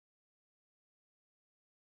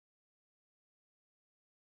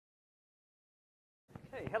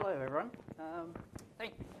Okay, hello everyone.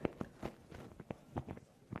 Thank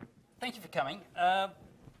you for coming.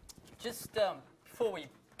 Just before we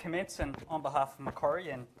commence, and on behalf of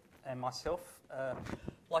Macquarie and myself, I'd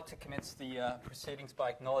like to commence the proceedings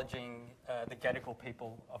by acknowledging the Gadigal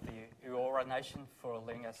people of the Eora Nation for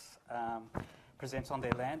letting us present on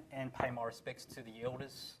their land, and pay my respects to the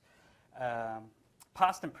elders,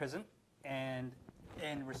 past and present, and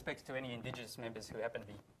respects to any Indigenous members who happen to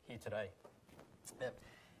be here today.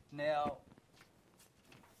 Now,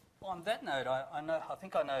 on that note, I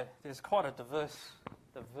think I know there's quite a diverse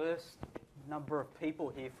number of people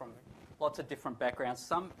here from lots of different backgrounds.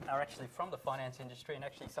 Some are actually from the finance industry, and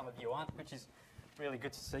actually some of you aren't, which is really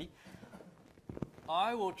good to see.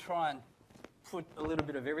 I will try and put a little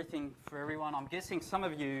bit of everything for everyone. I'm guessing some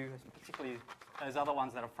of you, particularly those other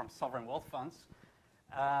ones that are from sovereign wealth funds,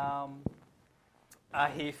 are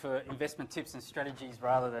here for investment tips and strategies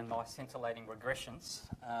rather than my scintillating regressions.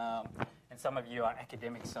 And some of you are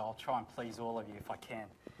academics, so I'll try and please all of you if I can.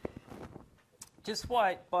 Just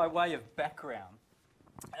by way of background,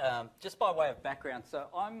 so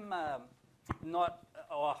I'm not,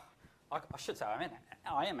 I should say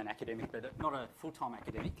I am an academic, but not a full-time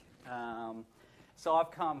academic. So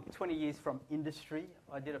I've come 20 years from industry.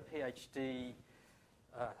 I did a PhD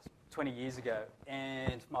 20 years ago,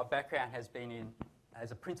 and my background has been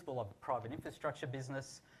as a principal of a private infrastructure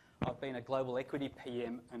business. I've been a global equity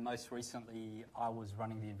PM, and most recently I was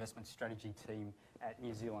running the investment strategy team at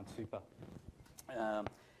New Zealand Super.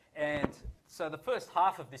 And so the first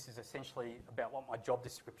half of this is essentially about what my job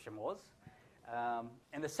description was.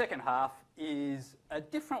 And the second half is a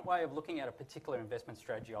different way of looking at a particular investment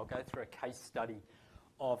strategy. I'll go through a case study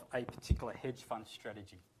of a particular hedge fund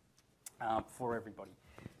strategy for everybody.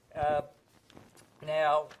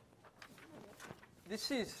 Now, this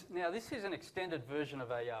is an extended version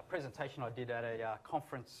of a presentation I did at a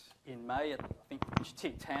conference in May, I think, which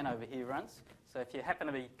Tig Tan over here runs. So if you happen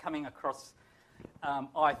to be coming across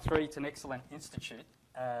I3, it's an excellent institute,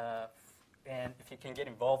 and if you can get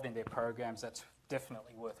involved in their programs, that's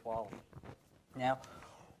definitely worthwhile. Now,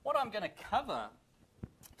 what I'm going to cover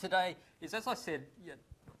today is, as I said,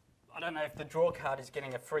 I don't know if the draw card is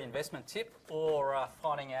getting a free investment tip or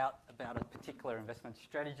finding out about a particular investment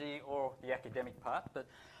strategy or the academic part, but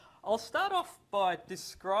I'll start off by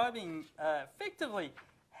describing effectively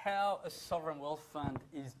how a sovereign wealth fund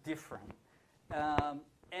is different.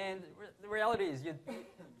 And the reality is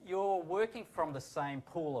you're working from the same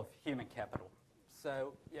pool of human capital.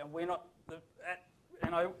 So we're not,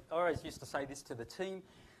 and I always used to say this to the team,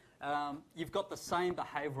 you've got the same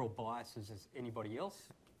behavioural biases as anybody else.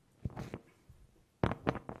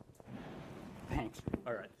 Thanks.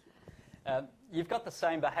 All right. You've got the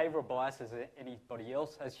same behavioural biases as anybody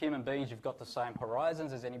else. As human beings, you've got the same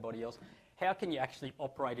horizons as anybody else. How can you actually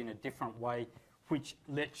operate in a different way which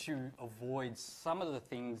lets you avoid some of the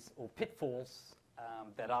things or pitfalls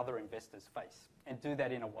that other investors face, and do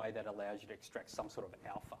that in a way that allows you to extract some sort of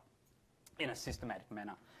alpha in a systematic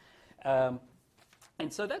manner?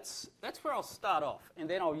 And so that's where I'll start off, and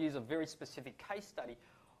then I'll use a very specific case study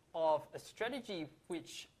of a strategy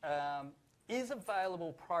which is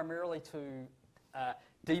available primarily to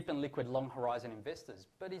deep and liquid long horizon investors,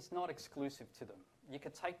 but is not exclusive to them. You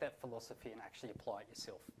could take that philosophy and actually apply it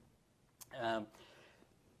yourself.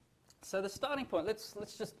 So the starting point,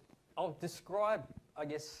 I'll describe, I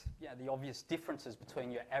guess, the obvious differences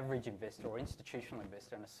between your average investor or institutional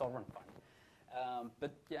investor and a sovereign fund.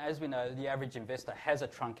 But as we know, the average investor has a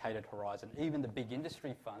truncated horizon. Even the big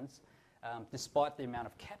industry funds, despite the amount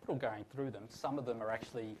of capital going through them, some of them are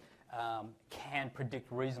actually can predict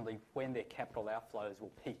reasonably when their capital outflows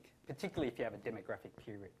will peak, particularly if you have a demographic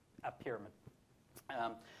pyramid.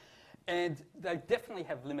 And they definitely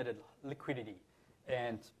have limited liquidity.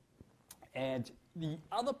 And the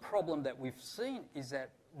other problem that we've seen is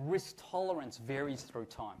that risk tolerance varies through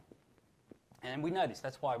time. And we know this.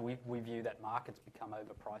 That's why we view that markets become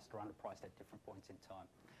overpriced or underpriced at different points in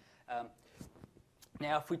time.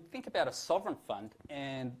 Now, if we think about a sovereign fund,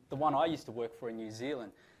 and the one I used to work for in New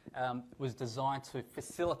Zealand was designed to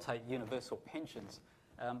facilitate universal pensions,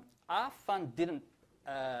 our fund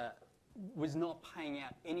was not paying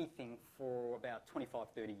out anything for about 25,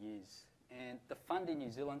 30 years. And the fund in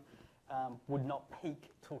New Zealand would not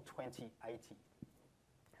peak till 2080.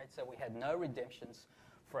 Okay, so we had no redemptions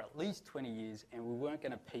for at least 20 years, and we weren't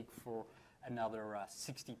going to peak for another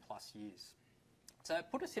 60 plus years. So it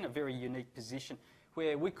put us in a very unique position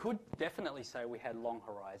where we could definitely say we had long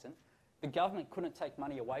horizon. The government couldn't take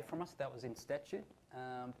money away from us. That was in statute.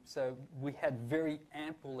 So we had very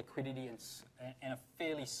ample liquidity and a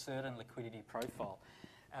fairly certain liquidity profile.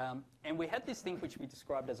 And we had this thing which we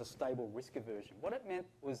described as a stable risk aversion. What it meant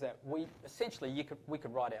was that we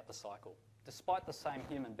could ride out the cycle. Despite the same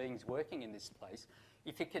human beings working in this place,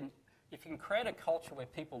 if you can create a culture where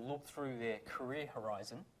people look through their career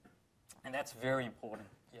horizon, and that's very important.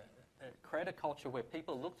 Yeah, create a culture where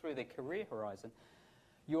people look through their career horizon,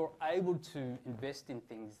 you're able to invest in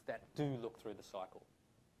things that do look through the cycle.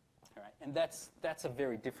 All right? And that's a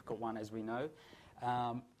very difficult one, as we know.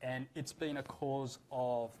 And it's been a cause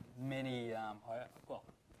of many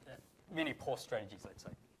poor strategies, let's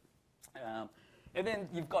say. And then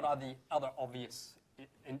you've got other obvious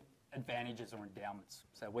advantages or endowments.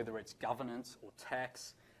 So whether it's governance or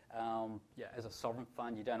tax, as a sovereign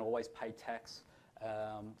fund, you don't always pay tax,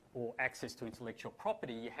 or access to intellectual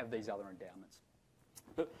property, you have these other endowments.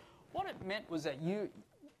 But what it meant was that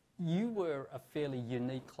you were a fairly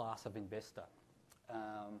unique class of investor.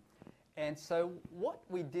 And so what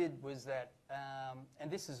we did was that,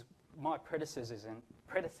 and this is my predecessors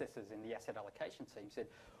in the asset allocation team said,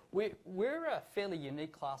 we're a fairly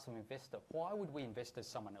unique class of investor. Why would we invest as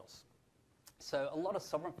someone else? So a lot of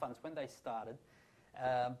sovereign funds, when they started,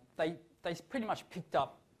 they pretty much picked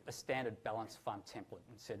up a standard balanced fund template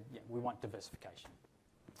and said, yeah, we want diversification.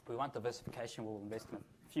 We want diversification, we'll invest in a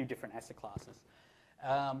few different asset classes.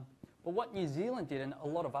 But what New Zealand did, and a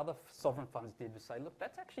lot of other sovereign funds did, was say, look,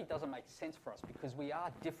 that actually doesn't make sense for us because we are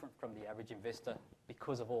different from the average investor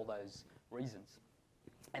because of all those reasons.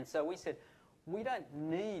 And so we said, we don't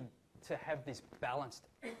need to have this balanced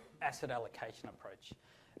asset allocation approach.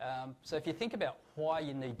 So if you think about why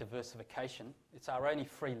you need diversification, it's our only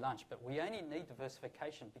free lunch, but we only need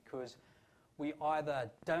diversification because we either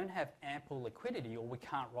don't have ample liquidity or we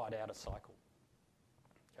can't ride out a cycle.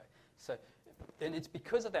 Okay. So, and it's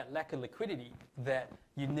because of that lack of liquidity that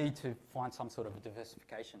you need to find some sort of a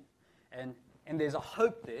diversification. And there's a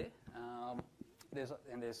hope there.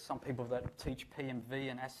 There's some people that teach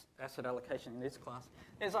PMV and asset allocation in this class.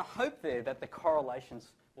 There's a hope there that the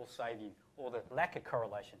correlations will save you, or the lack of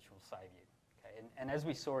correlations will save you. Okay? And as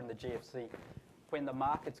we saw in the GFC, when the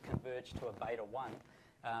markets converged to a beta 1,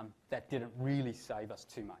 that didn't really save us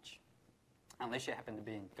too much, unless you happen to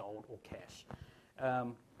be in gold or cash.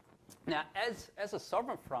 Now, as a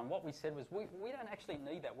sovereign fund, what we said was we don't actually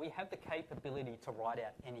need that. We have the capability to ride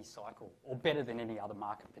out any cycle, or better than any other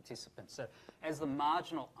market participant. So as the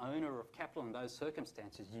marginal owner of capital in those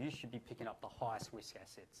circumstances, you should be picking up the highest risk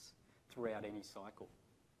assets throughout any cycle.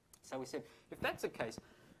 So we said, if that's the case,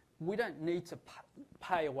 we don't need to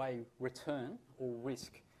pay away return or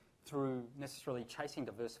risk through necessarily chasing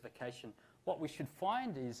diversification. What we should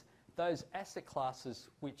find is those asset classes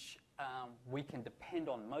which we can depend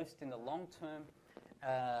on most in the long term,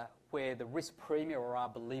 where the risk premium or our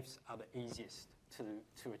beliefs are the easiest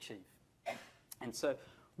to achieve. And so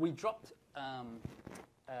we dropped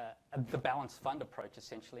the balanced fund approach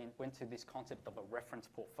essentially and went to this concept of a reference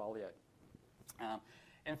portfolio.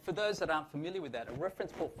 And for those that aren't familiar with that, a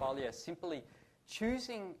reference portfolio is simply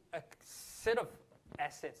choosing a set of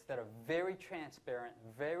assets that are very transparent,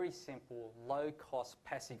 very simple, low-cost,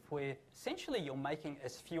 passive, where essentially you're making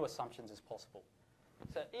as few assumptions as possible.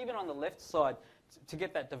 So even on the left side, to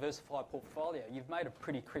get that diversified portfolio, you've made a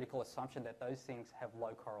pretty critical assumption that those things have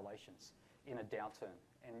low correlations in a downturn,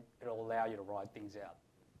 and it'll allow you to ride things out.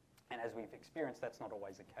 And as we've experienced, that's not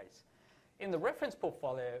always the case. In the reference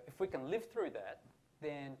portfolio, if we can live through that,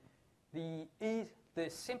 then the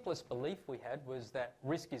simplest belief we had was that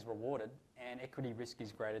risk is rewarded and equity risk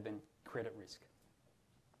is greater than credit risk.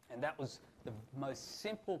 And that was the most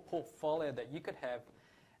simple portfolio that you could have,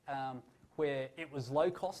 where it was low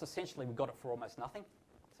cost. Essentially, we got it for almost nothing.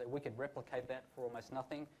 So we could replicate that for almost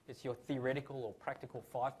nothing. It's your theoretical or practical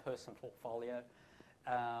 5-person portfolio.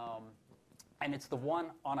 And it's the one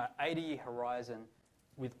on an 80-year horizon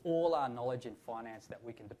with all our knowledge in finance that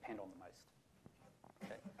we can depend on the most.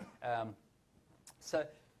 Okay.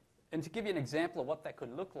 And to give you an example of what that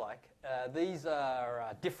could look like, these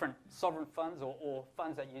are different sovereign funds or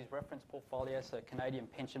funds that use reference portfolios. So Canadian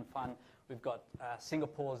Pension Fund, we've got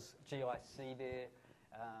Singapore's GIC there,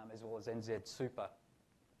 as well as NZ Super.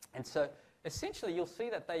 And so essentially you'll see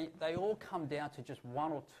that they all come down to just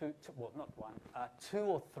two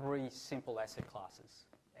or three simple asset classes.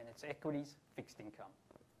 And it's equities, fixed income.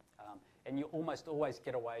 And you almost always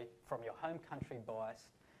get away from your home country bias.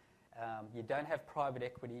 You don't have private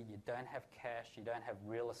equity, you don't have cash, you don't have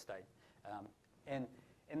real estate. And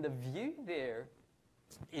the view there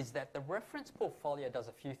is that the reference portfolio does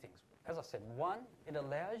a few things. As I said, one, it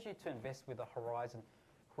allows you to invest with a horizon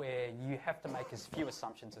where you have to make as few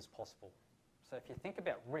assumptions as possible. So if you think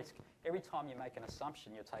about risk, every time you make an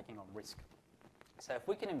assumption, you're taking on risk. So if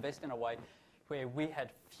we can invest in a way where we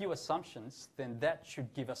had few assumptions, then that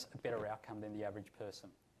should give us a better outcome than the average person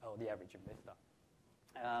or the average investor.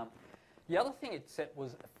 The other thing it set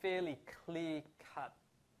was a fairly clear-cut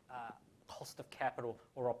cost of capital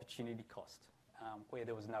or opportunity cost, where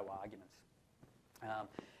there was no arguments.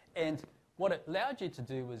 And what it allowed you to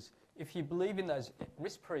do was, if you believe in those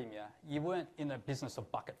risk premia, you weren't in the business of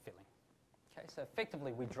bucket filling. Okay, so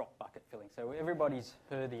effectively we dropped bucket filling. So everybody's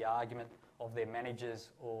heard the argument of their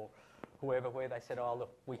managers or whoever where they said, oh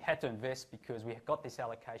look, we had to invest because we got this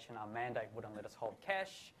allocation, our mandate wouldn't let us hold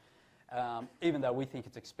cash. Even though we think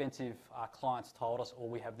it's expensive, our clients told us, or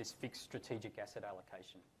we have this fixed strategic asset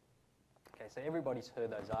allocation. Okay, so everybody's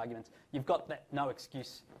heard those arguments. You've got that no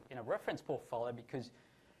excuse in a reference portfolio, because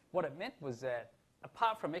what it meant was that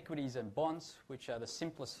apart from equities and bonds, which are the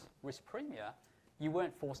simplest risk premia, you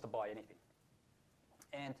weren't forced to buy anything.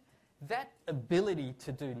 And that ability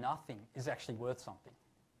to do nothing is actually worth something.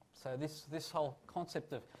 So this whole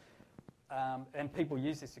concept of, and people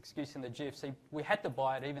use this excuse in the GFC, we had to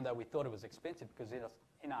buy it even though we thought it was expensive because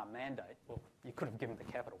in our mandate, well, you could have given the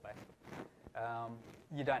capital back.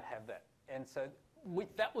 You don't have that. And so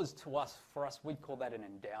that was for us, we'd call that an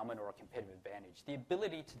endowment or a competitive advantage. The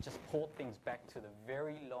ability to just port things back to the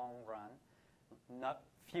very long run,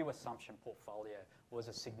 few assumption portfolio was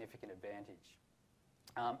a significant advantage.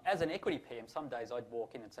 As an equity PM, some days I'd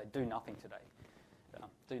walk in and say, do nothing today.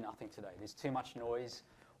 Do nothing today. There's too much noise,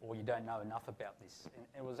 or you don't know enough about this. And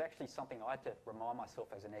it was actually something I had to remind myself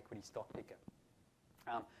as an equity stock picker.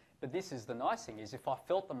 But this is the nice thing, is if I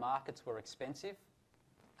felt the markets were expensive,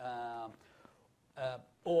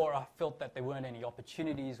 or I felt that there weren't any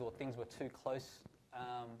opportunities or things were too close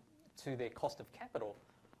to their cost of capital,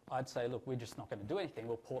 I'd say, look, we're just not going to do anything.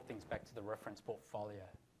 We'll port things back to the reference portfolio.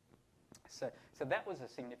 So that was a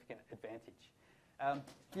significant advantage.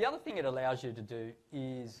 The other thing it allows you to do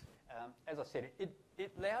is, as I said,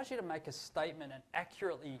 it allows you to make a statement and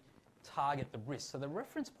accurately target the risk. So the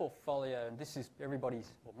reference portfolio, and this is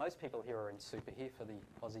most people here are in super here for the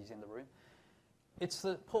Aussies in the room, it's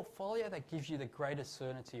the portfolio that gives you the greatest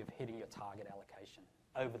certainty of hitting your target allocation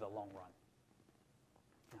over the long run.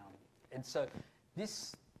 And so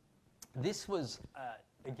this was,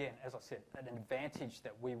 again, as I said, an advantage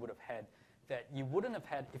that we would have had that you wouldn't have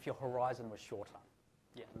had if your horizon was shorter,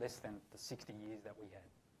 less than the 60 years that we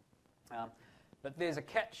had. But there's a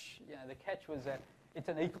catch. The catch was that it's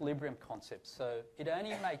an equilibrium concept. So it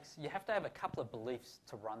only makes, you have to have a couple of beliefs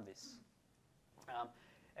to run this.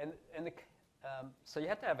 So you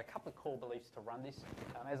have to have a couple of core beliefs to run this.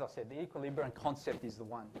 As I said, the equilibrium concept is the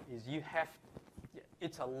one,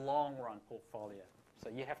 it's a long run portfolio. So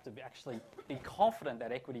you have to actually be confident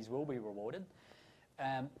that equities will be rewarded.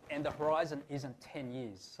 And the horizon isn't 10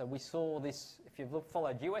 years. So we saw this, if you've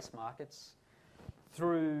followed US markets,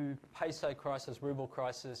 through peso crisis, ruble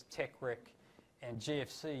crisis, tech wreck, and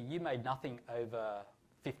GFC, you made nothing over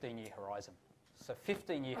 15-year horizon. So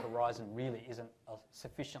 15-year horizon really isn't a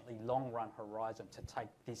sufficiently long-run horizon to take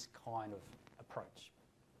this kind of approach.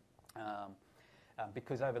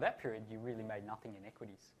 Because over that period, you really made nothing in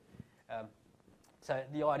equities. So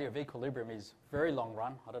the idea of equilibrium is very long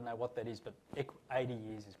run. I don't know what that is, but 80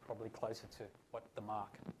 years is probably closer to what the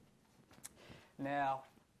mark. Now,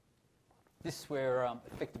 this is where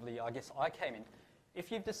effectively, I guess, I came in.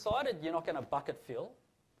 If you've decided you're not going to bucket fill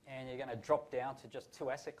and you're going to drop down to just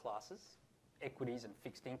two asset classes, equities and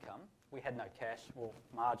fixed income, we had no cash, or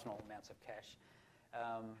marginal amounts of cash,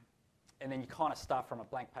 and then you kind of start from a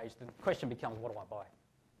blank page. The question becomes, what do I buy?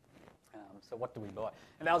 So what do we buy?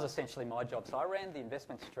 And that was essentially my job. So I ran the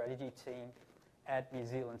investment strategy team at New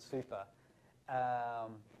Zealand Super.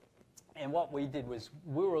 And what we did was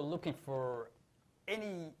we were looking for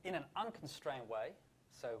in an unconstrained way.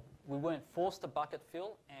 So we weren't forced to bucket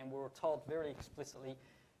fill, and we were told very explicitly,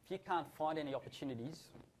 if you can't find any opportunities,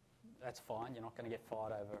 that's fine. You're not going to get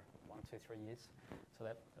fired over 1, 2, 3 years. So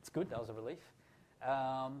that's good. That was a relief.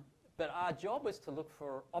 But our job was to look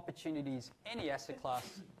for opportunities, any asset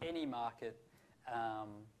class, any market,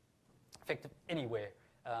 effective anywhere.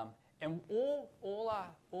 And all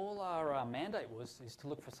our mandate is to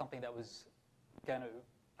look for something that was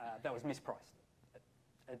that was mispriced,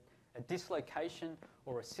 a dislocation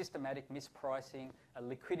or a systematic mispricing, a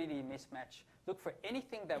liquidity mismatch. Look for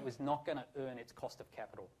anything that was not going to earn its cost of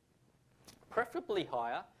capital, preferably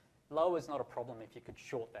higher. Lower is not a problem if you could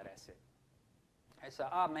short that asset. Okay, so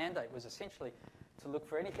our mandate was essentially to look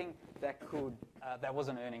for anything that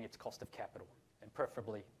wasn't earning its cost of capital, and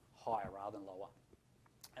preferably higher rather than lower.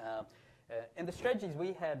 And the strategies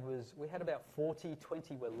we had about 40,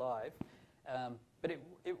 20 were live, but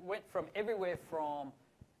it went from everywhere from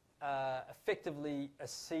effectively a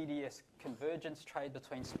CDS convergence trade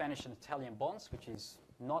between Spanish and Italian bonds, which is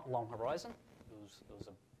not long horizon. It was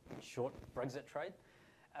a short Brexit trade,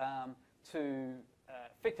 to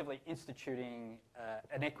effectively instituting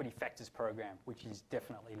an equity factors program, which is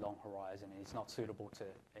definitely long horizon and is not suitable to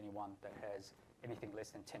anyone that has anything less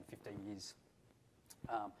than 10, 15 years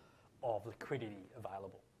of liquidity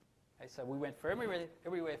available. Okay, so we went for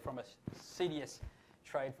everywhere from a CDS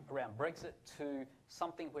trade around Brexit to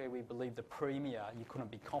something where we believe the premier you couldn't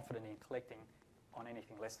be confident in collecting on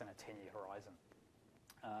anything less than a 10-year horizon,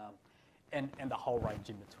 and the whole range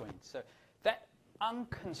in between. So that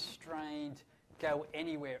unconstrained, go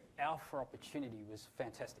anywhere alpha opportunity was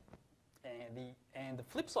fantastic. And the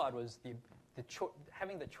flip side was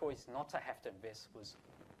having the choice not to have to invest was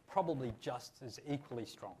probably just as equally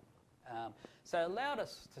strong. So it allowed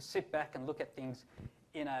us to sit back and look at things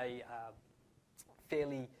in a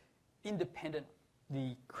fairly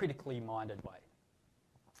independently, critically minded way.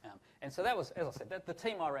 And so that was, as I said, the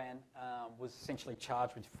team I ran was essentially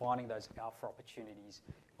charged with finding those alpha opportunities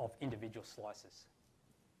of individual slices.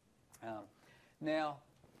 Now,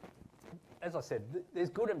 as I said, there's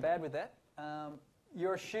good and bad with that.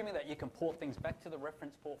 You're assuming that you can port things back to the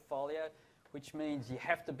reference portfolio, which means you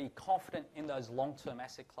have to be confident in those long-term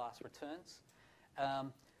asset class returns.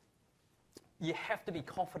 You have to be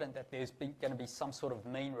confident that there's going to be some sort of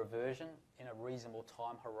mean reversion in a reasonable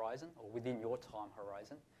time horizon or within your time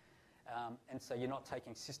horizon. And so you're not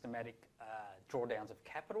taking systematic drawdowns of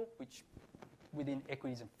capital, which within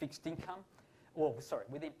equities and fixed income,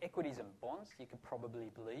 within equities and bonds you could probably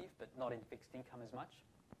believe, but not in fixed income as much.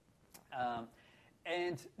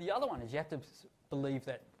 And the other one is you have to believe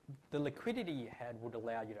that the liquidity you had would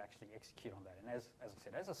allow you to actually execute on that. And as I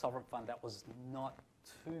said, as a sovereign fund, that was not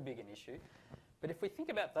too big an issue. But if we think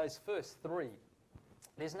about those first three,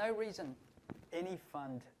 there's no reason any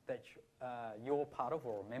fund that you're part of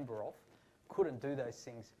or a member of couldn't do those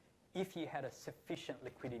things if you had a sufficient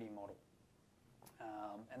liquidity model.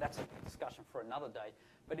 And that's a discussion for another day.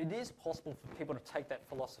 But it is possible for people to take that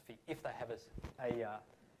philosophy if they have a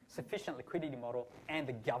sufficient liquidity model and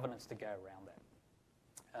the governance to go around that.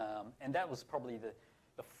 And that was probably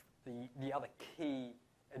the other key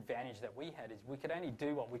advantage that we had, is we could only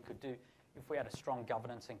do what we could do if we had a strong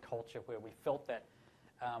governance and culture where we felt that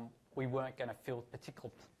we weren't going to feel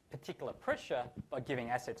particular pressure by giving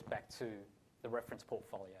assets back to the reference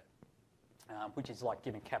portfolio, which is like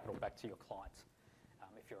giving capital back to your clients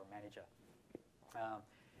if you're a manager.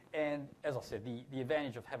 And as I said, the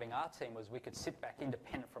advantage of having our team was we could sit back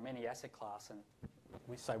independent from any asset class and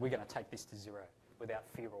we say we're going to take this to zero without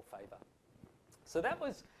fear or favour. So that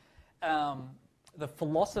was the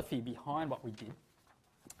philosophy behind what we did,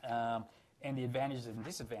 and the advantages and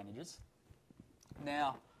disadvantages.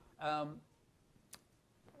 Now,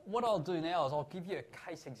 what I'll do now is I'll give you a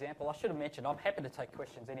case example. I should have mentioned I'm happy to take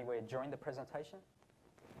questions anywhere during the presentation.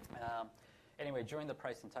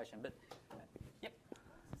 But yep.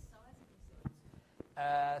 What's the size of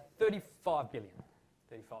the 35 billion.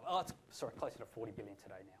 35. Oh, it's closer to 40 billion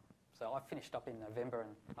today now. So I finished up in November,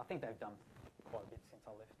 and I think they've done quite a bit since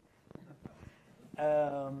I left.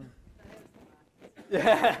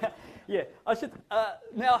 Yeah. I should.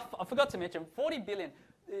 Now I forgot to mention 40 billion.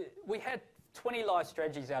 We had 20 live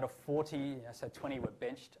strategies out of 40, so 20 were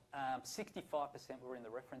benched. 65% were in the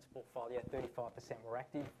reference portfolio. 35% were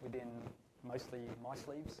active within mostly my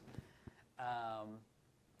sleeves,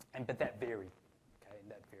 but that varied. Okay, and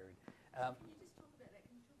that varied. Can you just talk about that?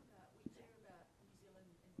 Can you talk about, we hear about New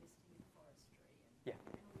Zealand investing in forestry and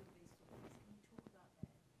all of these sort of things. Can you talk about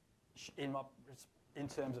that? In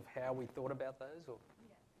terms of how we thought about those? Or?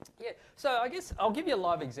 Yeah, so I guess I'll give you a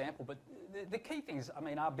live example, but the key things, I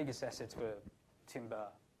mean, our biggest assets were timber,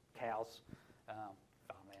 cows,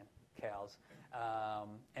 farmland, cows,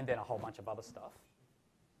 and then a whole bunch of other stuff.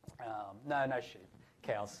 No sheep,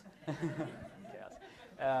 cows.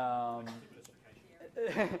 Cows.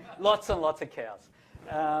 Lots and lots of cows.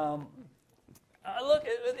 Look,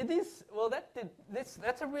 it is, well,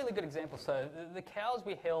 that's a really good example. So the cows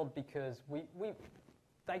we held because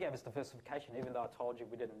they gave us diversification, even though I told you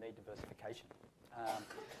we didn't need diversification.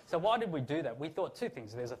 So why did we do that? We thought two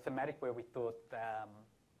things. There's a thematic where we thought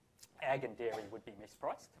ag and dairy would be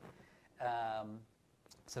mispriced.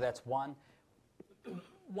 So that's one.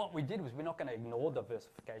 What we did was we're not going to ignore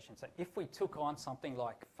diversification. So if we took on something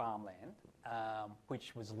like farmland,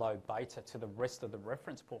 which was low beta to the rest of the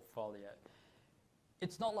reference portfolio,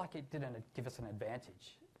 it's not like it didn't give us an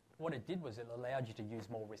advantage. What it did was it allowed you to use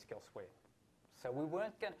more risk elsewhere. So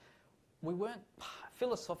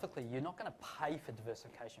philosophically, you're not going to pay for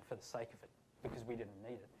diversification for the sake of it because we didn't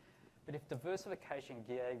need it. But if diversification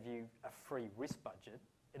gave you a free risk budget,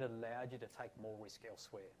 it allowed you to take more risk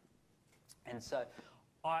elsewhere. And so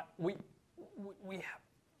we've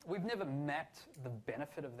never mapped the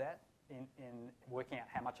benefit of that in working out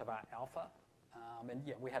how much of our alpha. And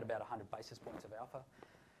yeah, we had about 100 basis points of alpha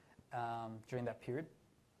during that period.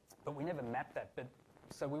 But we never mapped that. But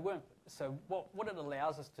so we weren't. So what it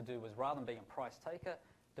allows us to do is, rather than being a price taker,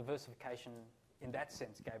 diversification in that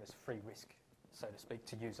sense gave us free risk, so to speak,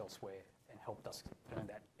 to use elsewhere, and helped us earn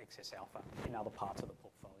that excess alpha in other parts of the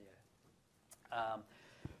portfolio.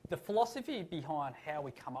 The philosophy behind how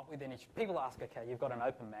we come up with any, people ask, okay, you've got an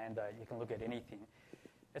open mandate, you can look at anything.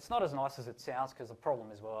 It's not as nice as it sounds, because the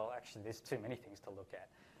problem is, well, actually there's too many things to look at.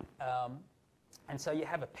 And so you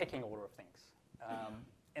have a pecking order of things.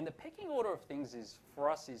 And the pecking order of things is, for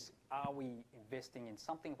us, is, are we investing in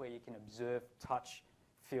something where you can observe, touch,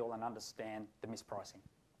 feel and understand the mispricing?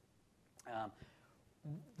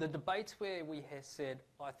 The debates where we have said,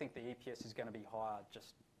 I think the EPS is going to be higher,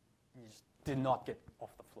 you just did not get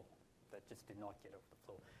off the floor. That just did not get off the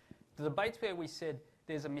floor. The debates where we said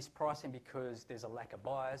there's a mispricing because there's a lack of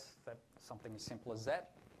buyers, that's something as simple as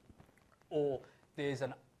that. Or there's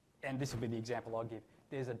and this will be the example I'll give,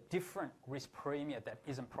 there's a different risk premium that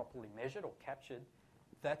isn't properly measured or captured.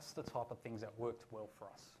 That's the type of things that worked well for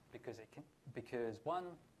us, because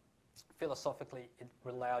one, philosophically, it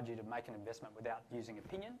allowed you to make an investment without using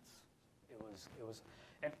opinions. It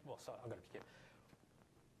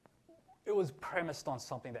was premised on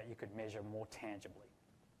something that you could measure more tangibly.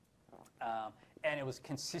 And it was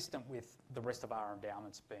consistent with the rest of our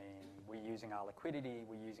endowments being, we're using our liquidity,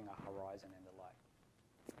 we're using our horizon and the like.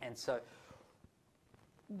 And so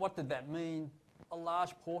what did that mean? A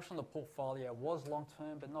large portion of the portfolio was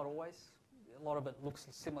long-term, but not always. A lot of it looks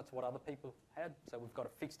similar to what other people had. So we've got a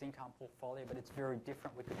fixed income portfolio, but it's very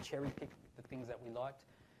different. We could cherry pick the things that we liked.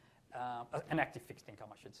 An active fixed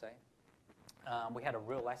income, I should say. We had a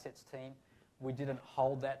real assets team. We didn't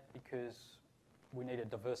hold that because we needed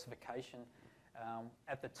diversification.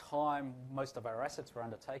 At the time, most of our assets were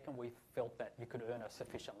undertaken. We felt that you could earn a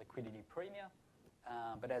sufficient liquidity premium.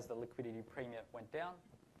 But as the liquidity premium went down,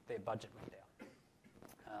 their budget went down.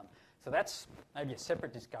 So that's maybe a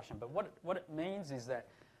separate discussion. But what it means is that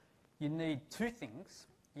you need two things.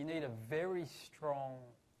 You need a very strong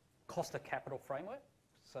cost of capital framework.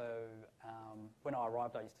 So when I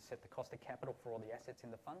arrived, I used to set the cost of capital for all the assets in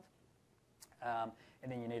the fund.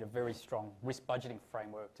 And then you need a very strong risk budgeting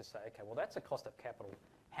framework to say, okay, well, that's a cost of capital.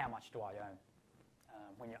 How much do I own?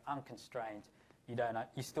 When you're unconstrained, you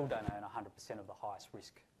still don't own 100% of the highest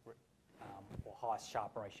risk or highest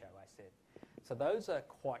Sharpe ratio asset. So those are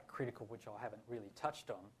quite critical, which I haven't really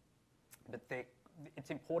touched on. But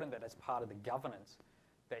it's important that as part of the governance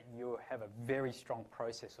that you have a very strong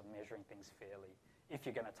process of measuring things fairly if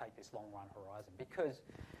you're going to take this long-run horizon. Because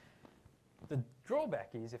the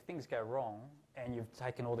drawback is, if things go wrong and you've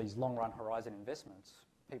taken all these long-run horizon investments,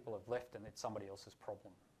 people have left and it's somebody else's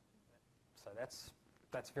problem. So that's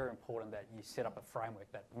very important, that you set up a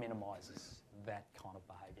framework that minimises that kind of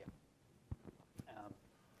behaviour.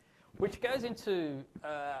 Which goes into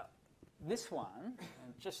this one,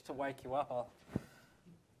 and just to wake you up, I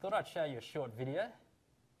thought I'd show you a short video.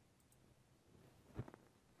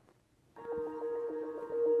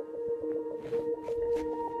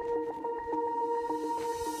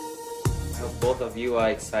 Both of you are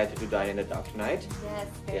excited to dine in the dark tonight. Yes.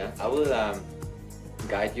 Yeah, I will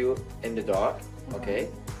guide you in the dark. Okay,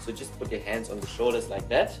 so just put your hands on the shoulders like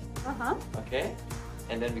that. Okay,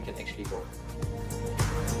 and then we can actually go.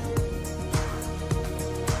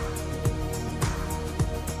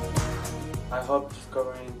 I hope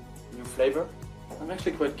discovering new flavor. I'm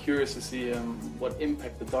actually quite curious to see what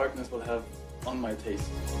impact the darkness will have on my taste.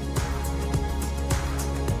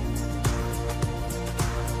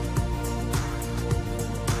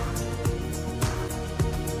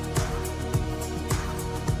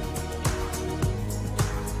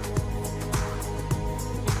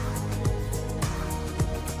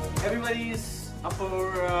 Everybody's up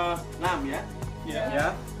for lamb, yeah?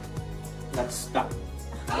 Yeah? Let's start.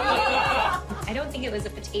 I don't think it was a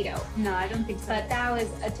potato. No, I don't think so. But that was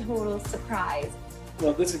a total surprise.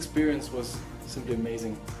 Well, this experience was simply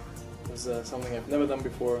amazing. It was something I've never done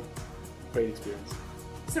before. Great experience.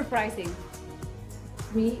 Surprising.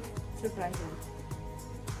 Sweet, surprising.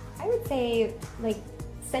 I would say, like,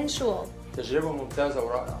 sensual. تجربة ممتازة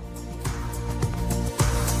ورائعة.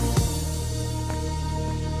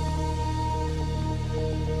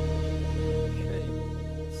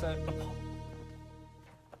 So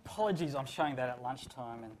apologies, I'm showing that at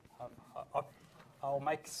lunchtime, and I'll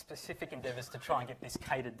make specific endeavours to try and get this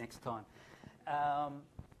catered next time.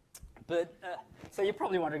 But so you're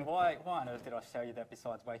probably wondering why on earth did I show you that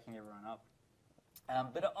besides waking everyone up?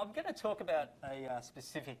 But I'm going to talk about a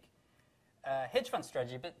specific hedge fund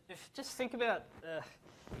strategy. But just think about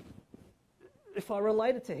if I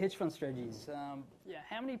relate it to hedge fund strategies.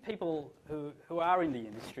 How many people who are in the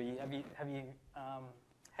industry have you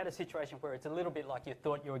had a situation where it's a little bit like you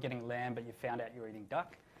thought you were getting lamb, but you found out you're eating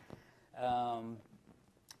duck?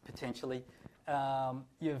 Potentially,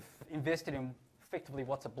 you've invested in effectively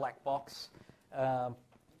what's a black box.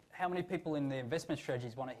 How many people in the investment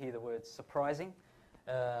strategies want to hear the word surprising?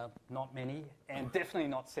 Not many, and definitely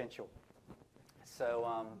not sensual.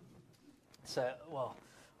 So, well,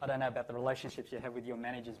 I don't know about the relationships you have with your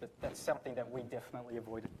managers, but that's something that we definitely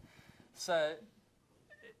avoided. So,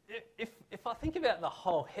 if I think about the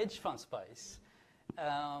whole hedge fund space,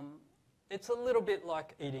 it's a little bit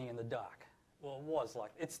like eating in the dark. Well,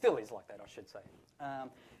 it still is like that, I should say.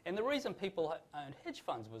 And the reason people owned hedge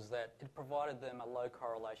funds was that it provided them a low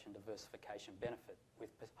correlation diversification benefit with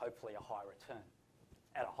hopefully a high return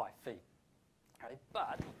at a high fee. Okay?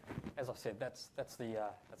 But as I said, that's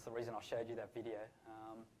the reason I showed you that video.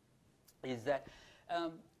 Is that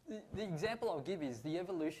the example I'll give is the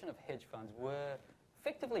evolution of hedge funds were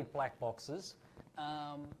effectively black boxes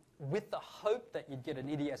with the hope that you'd get an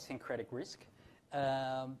idiosyncratic risk,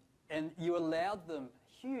 and you allowed them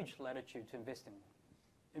huge latitude to invest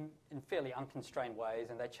in fairly unconstrained ways,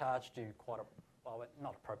 and they charged you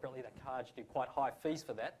not appropriately, they charged you quite high fees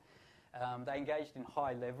for that. They engaged in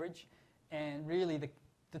high leverage, and really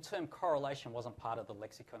the term correlation wasn't part of the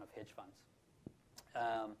lexicon of hedge funds.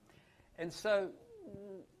 And so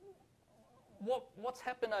what's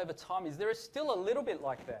happened over time is there is still a little bit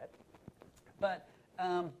like that, but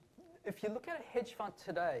if you look at a hedge fund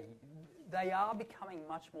today, they are becoming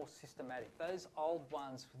much more systematic. Those old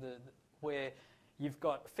ones where you've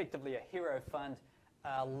got effectively a hero fund,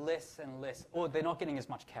 less and less, or they're not getting as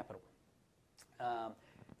much capital.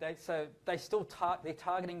 They're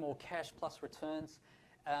targeting more cash plus returns.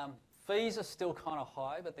 Fees are still kind of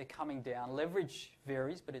high, but they're coming down. Leverage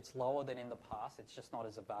varies, but it's lower than in the past. It's just not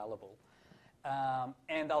as available.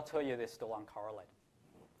 And I'll tell you, they're still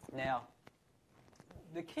uncorrelated. Now,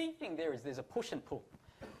 the key thing there is there's a push and pull.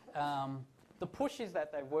 The push is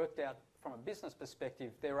that they've worked out from a business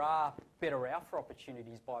perspective, there are better alpha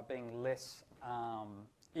opportunities by being less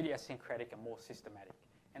idiosyncratic and more systematic.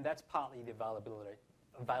 And that's partly the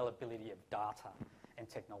availability of data and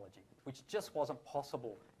technology, which just wasn't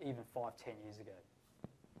possible even 5-10 years ago.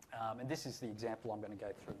 And this is the example I'm going to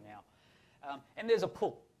go through now. And there's a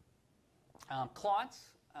pull.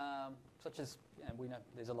 Clients, such as, we know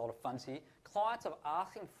there's a lot of funds here, clients are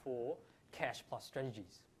asking for cash plus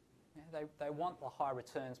strategies. They want the high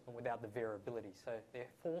returns but without the variability. So they're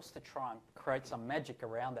forced to try and create some magic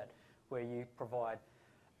around that where you provide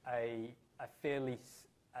a fairly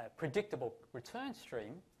predictable return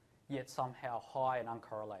stream, yet somehow high and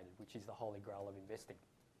uncorrelated, which is the holy grail of investing.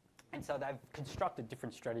 And so they've constructed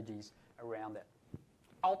different strategies around that.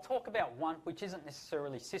 I'll talk about one which isn't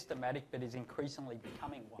necessarily systematic but is increasingly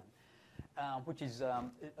becoming one, which is a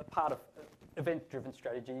part of event-driven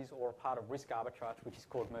strategies or a part of risk arbitrage, which is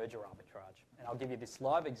called merger arbitrage. And I'll give you this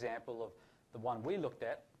live example of the one we looked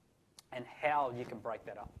at and how you can break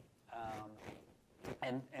that up.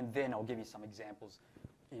 And then I'll give you some examples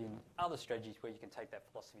in other strategies where you can take that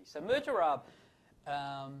philosophy. So merger arb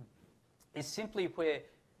is simply where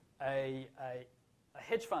a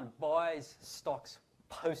hedge fund buys stocks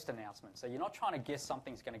post-announcement. So you're not trying to guess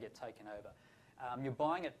something's going to get taken over. You're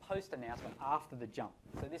buying it post-announcement after the jump.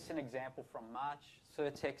 So this is an example from March.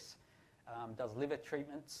 Certex does liver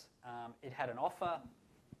treatments. It had an offer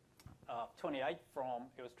of 28 from,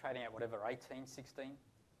 it was trading at whatever, 18, 16,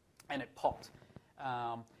 and it popped.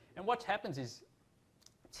 And what happens is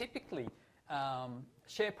typically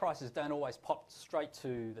share prices don't always pop straight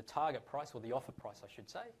to the target price, or the offer price, I should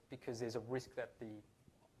say, because there's a risk that the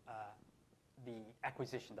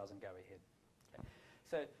acquisition doesn't go ahead. Okay.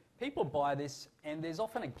 So people buy this, and there's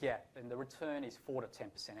often a gap, and the return is 4 to 10%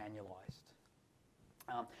 annualised.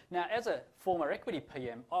 Now, as a former equity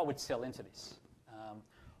PM, I would sell into this.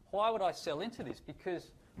 Why would I sell into this?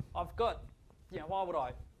 Because I've got,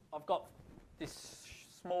 I've got this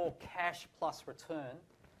small cash plus return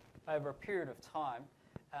over a period of time,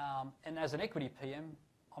 and as an equity PM,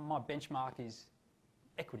 my benchmark is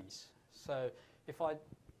equities. So if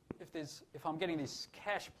I'm getting this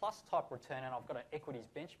cash plus type return and I've got an equities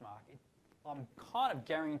benchmark, I'm kind of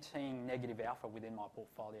guaranteeing negative alpha within my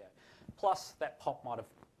portfolio. Plus, that pop might have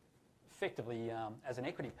effectively, as an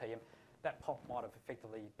equity PM, that pop might have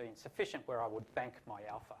effectively been sufficient where I would bank my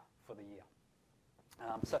alpha for the year.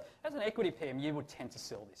 So as an equity PM, you would tend to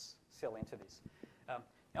sell into this.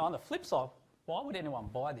 Now on the flip side, why would anyone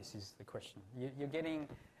buy this is the question. You're getting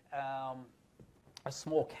a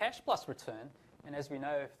small cash plus return, and as we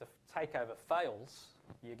know, if the takeover fails,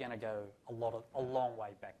 you're going to go a long way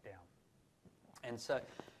back down. And so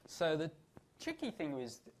the tricky thing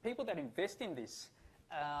is people that invest in this,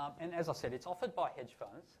 and as I said, it's offered by hedge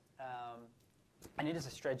funds, and it is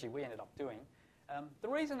a strategy we ended up doing. The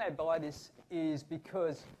reason they buy this is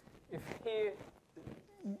because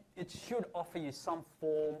it should offer you some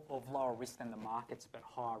form of lower risk than the markets, but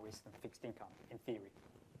higher risk than fixed income, in theory.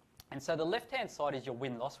 And so the left-hand side is your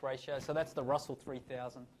win-loss ratio. So that's the Russell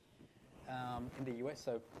 3000 in the US,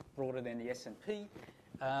 so broader than the S&P.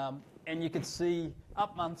 And you could see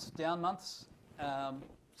up months, down months.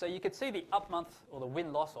 So you could see the up month or the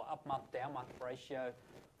win-loss or up month, down month ratio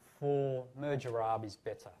for merger arb is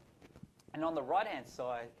better. And on the right-hand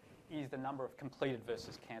side is the number of completed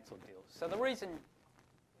versus cancelled deals. So the reason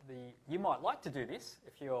you might like to do this,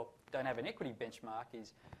 if you don't have an equity benchmark,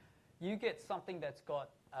 is you get something that's got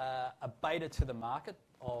a beta to the market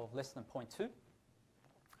of less than 0.2.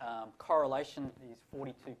 Correlation is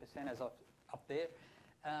 42% as up there.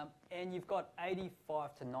 And you've got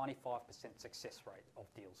 85 to 95% success rate of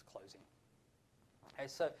deals closing. Okay,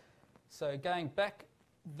 so going back,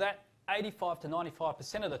 that 85 to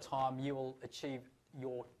 95% of the time you will achieve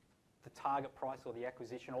the target price or the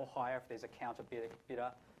acquisition or higher if there's a counter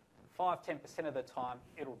bidder. 5-10% of the time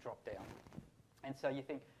it'll drop down. And so you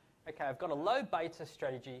think, okay, I've got a low beta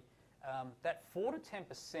strategy. That 4 to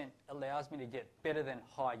 10% allows me to get better than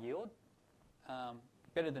high yield,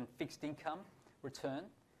 better than fixed income return,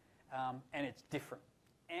 and it's different.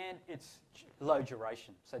 And it's low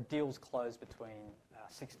duration, so deals close between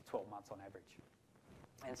 6 to 12 months on average.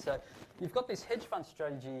 And so you've got this hedge fund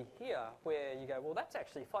strategy here where you go, well, that's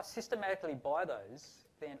actually, if I systematically buy those,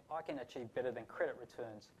 then I can achieve better than credit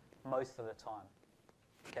returns most of the time.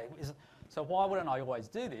 Okay, so why wouldn't I always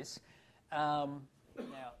do this? Now,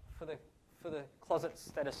 for the closet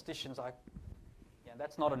statisticians,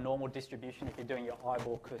 that's not a normal distribution if you're doing your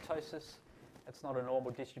eyeball kurtosis. That's not a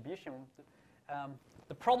normal distribution.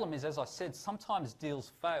 The problem is, as I said, sometimes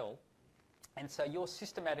deals fail, and so you're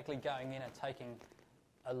systematically going in and taking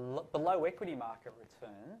a below equity market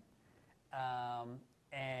return,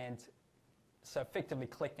 and so effectively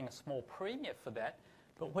collecting a small premium for that.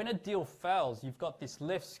 But when a deal fails, you've got this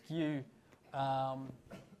left skew.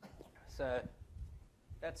 So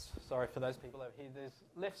that's, sorry for those people over here, there's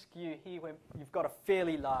left skew here where you've got a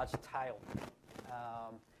fairly large tail.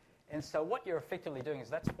 And so what you're effectively doing is,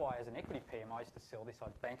 that's why as an equity PM I used to sell this,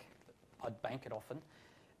 I'd bank it often.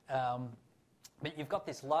 But you've got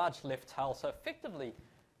this large left tail, so effectively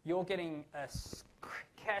you're getting a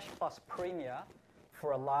cash plus premium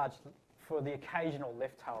for the occasional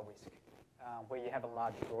left tail risk, where you have a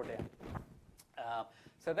large drawdown.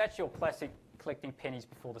 So that's your classic collecting pennies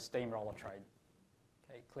before the steamroller trade.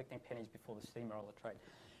 Okay, collecting pennies before the steamroller trade.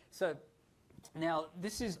 So now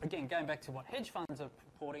this is, again, going back to what hedge funds are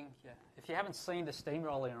purporting. Yeah. If you haven't seen the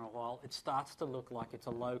steamroller in a while, it starts to look like it's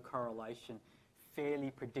a low correlation,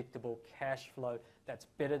 fairly predictable cash flow that's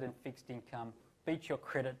better than fixed income, beats your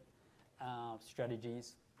credit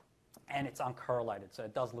strategies, and it's uncorrelated. So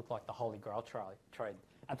it does look like the holy grail trade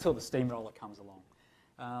until the steamroller comes along.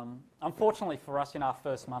 Unfortunately for us, in our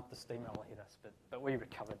first month, the steamroller hit us, but we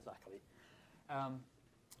recovered, luckily.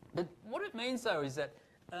 But what it means, though, is that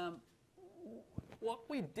what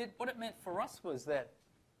it meant for us was that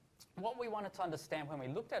what we wanted to understand when we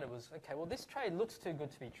looked at it was, okay, well, this trade looks too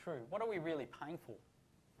good to be true. What are we really paying for?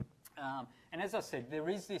 And as I said, there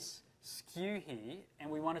is this skew here,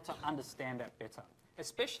 and we wanted to understand that better,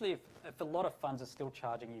 especially if a lot of funds are still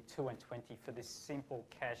charging you 2 and 20 for this simple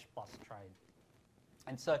cash plus trade.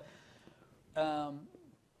 And so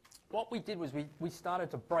what we did was we started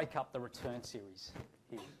to break up the return series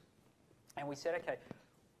here. And we said, okay,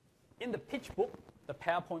 in the pitch book, the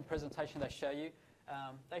PowerPoint presentation they show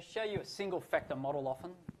you a single factor model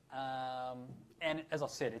often. And as I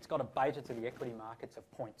said, it's got a beta to the equity markets of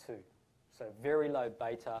 0.2. So very low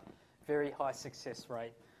beta, very high success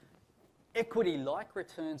rate. Equity-like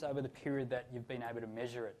returns over the period that you've been able to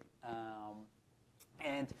measure it.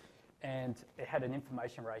 And it had an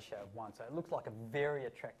information ratio of 1. So it looked like a very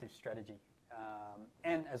attractive strategy.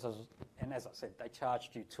 And as I said, they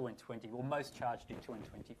charged you 2 and 20. Well, most charged you 2 and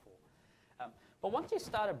 24. But once you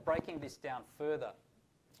started breaking this down further,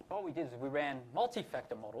 what we did is we ran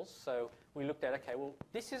multi-factor models. So we looked at, okay, well,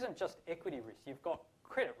 this isn't just equity risk. You've got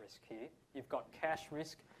credit risk here. You've got cash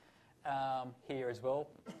risk here as well.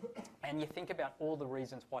 And you think about all the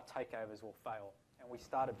reasons why takeovers will fail. And we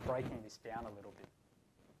started breaking this down a little bit.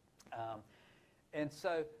 And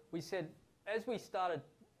so we said, as we started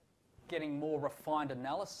getting more refined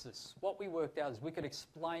analysis, what we worked out is we could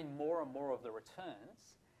explain more and more of the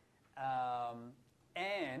returns,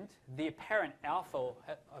 and the apparent alpha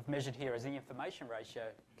I've measured here as the information ratio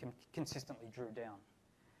consistently drew down.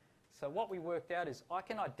 So what we worked out is I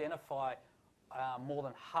can identify more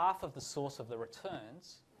than half of the source of the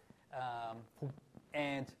returns,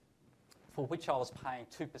 and for which I was paying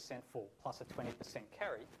 2% for, plus a 20%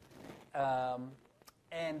 carry.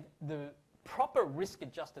 And the proper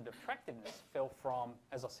risk-adjusted attractiveness fell from,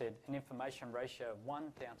 as I said, an information ratio of 1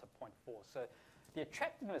 down to 0.4. So the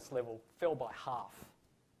attractiveness level fell by half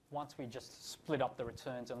once we just split up the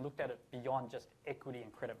returns and looked at it beyond just equity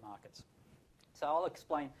and credit markets. So I'll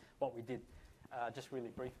explain what we did just really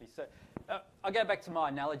briefly. So I'll go back to my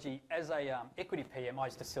analogy. As a equity PM, I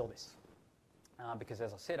used to sell this because,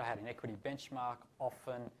 as I said, I had an equity benchmark.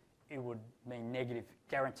 Often it would mean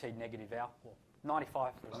guaranteed negative alpha,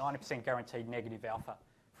 95 or 90% guaranteed negative alpha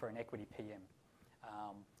for an equity PM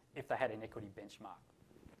if they had an equity benchmark.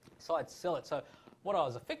 So I'd sell it. So what I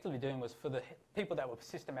was effectively doing was, for the people that were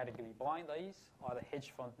systematically buying these, either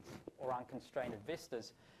hedge funds or unconstrained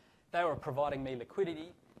investors, they were providing me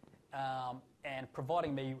liquidity and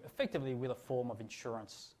providing me effectively with a form of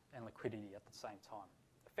insurance and liquidity at the same time.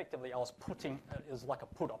 Effectively, I was putting, it was like a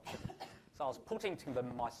put option. So I was putting to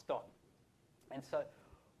them my stock. And so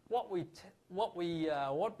what we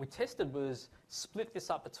tested was split this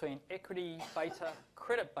up between equity beta,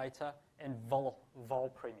 credit beta, and vol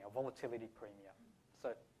premia, volatility premia.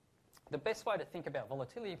 So the best way to think about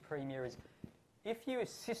volatility premia is if you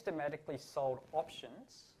systematically sold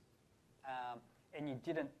options and you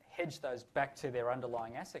didn't hedge those back to their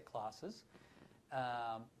underlying asset classes,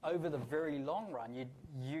 over the very long run,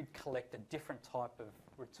 you'd collect a different type of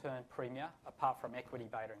return premia. Apart from equity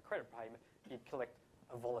beta and credit premia, you'd collect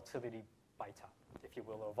a volatility beta, if you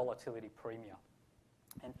will, or a volatility premia.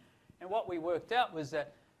 And what we worked out was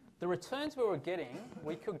that the returns we were getting,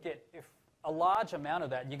 we could get, if a large amount of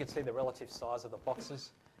that, you could see the relative size of the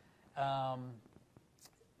boxes. A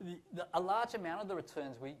large amount of the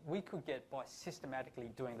returns we could get by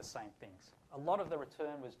systematically doing the same things. A lot of the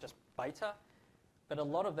return was just beta, but a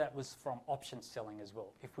lot of that was from option selling as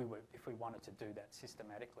well, if we wanted to do that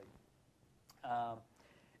systematically.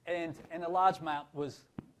 And a large amount was,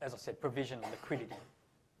 as I said, provision and liquidity.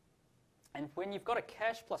 And when you've got a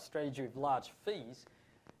cash plus strategy with large fees,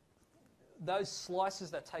 those slices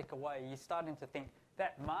that take away, you're starting to think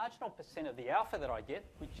that marginal percent of the alpha that I get,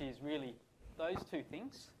 which is really those two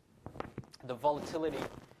things, the volatility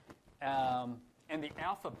and the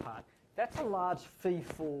alpha part, that's a large fee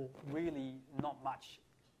for really not much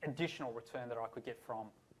additional return that I could get from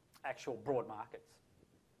actual broad markets.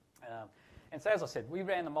 And so, as I said, we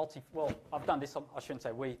ran the well, I've done this, I shouldn't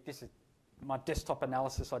say we, this is my desktop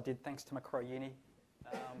analysis I did thanks to Macquarie Uni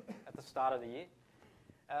at the start of the year.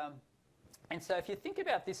 And so if you think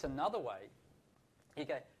about this another way, you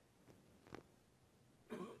go,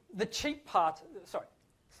 the cheap part, sorry,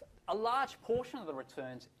 a large portion of the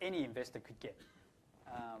returns any investor could get.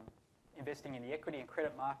 Investing in the equity and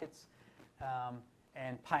credit markets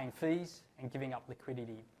and paying fees and giving up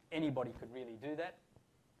liquidity, anybody could really do that.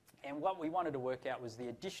 And what we wanted to work out was the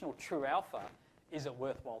additional true alpha, is it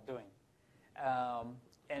worthwhile doing?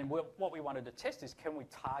 And what we wanted to test is, can we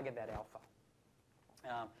target that alpha?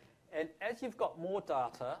 And as you've got more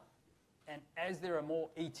data, and as there are more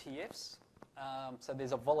ETFs, so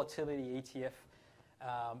there's a volatility ETF,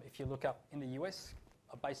 if you look up in the US,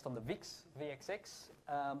 based on the VXX,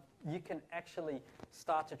 you can actually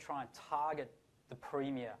start to try and target the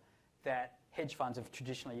premia that hedge funds have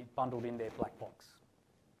traditionally bundled in their black box.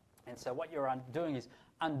 And so what you're doing is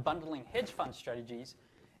unbundling hedge fund strategies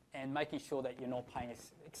and making sure that you're not paying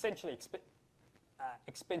essentially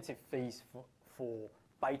expensive fees for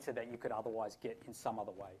beta that you could otherwise get in some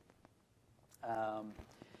other way.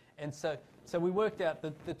 And so we worked out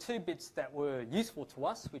the two bits that were useful to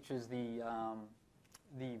us, which is the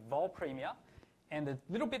vol premia, and the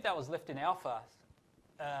little bit that was left in alpha.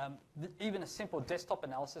 Even a simple desktop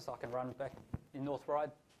analysis I can run back in North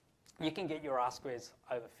Ryde, you can get your R-squares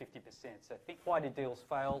over 50%. So think, why do deals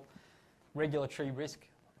fail? Regulatory risk,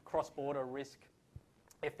 cross-border risk,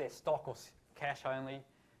 if they're stock or cash only.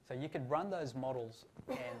 So you could run those models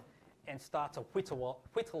and start to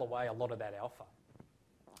whittle away a lot of that alpha.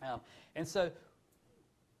 And so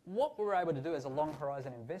what we're able to do as a long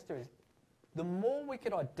horizon investor is, the more we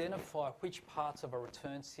could identify which parts of a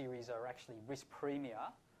return series are actually risk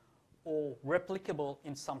premia or replicable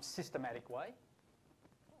in some systematic way,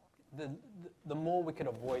 the more we could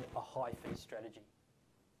avoid a high fee strategy.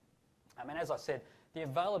 And as I said, the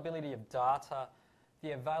availability of data,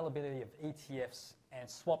 the availability of ETFs and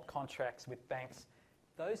swap contracts with banks,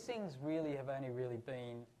 those things really have only really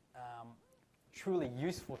been truly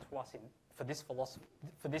useful to us for this philosophy,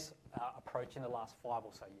 for this approach in the last 5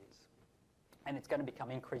 or so years. And it's going to become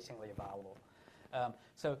increasingly available.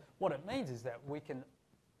 So what it means is that we can,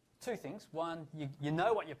 2 things. One, you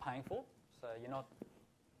know what you're paying for, so you're not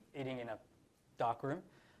eating in a dark room.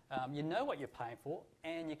 You know what you're paying for,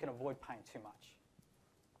 and you can avoid paying too much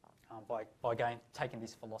by taking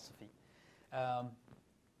this philosophy.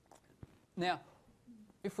 Now,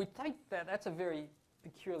 if we take that, that's a very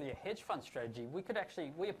peculiar hedge fund strategy. We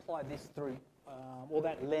apply this through, or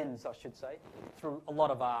that lens, I should say, through a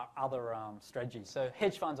lot of our other strategies. So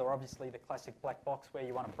hedge funds are obviously the classic black box where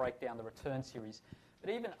you want to break down the return series. But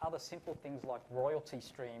even other simple things like royalty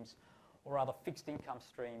streams or other fixed income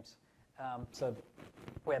streams. So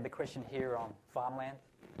we have the question here on farmland.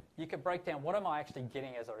 You could break down, what am I actually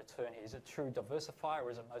getting as a return here? Is it true diversifier,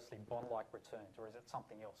 or is it mostly bond-like returns, or is it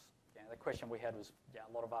something else? The question we had was,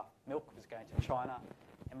 a lot of our milk was going to China.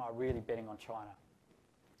 Am I really betting on China,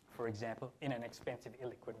 for example, in an expensive,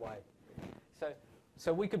 illiquid way?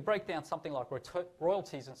 So we could break down something like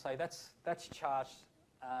royalties and say that's charged.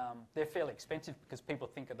 They're fairly expensive because people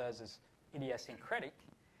think of those as idiosyncratic.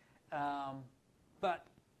 But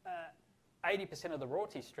 80% of the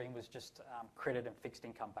royalty stream was just credit and fixed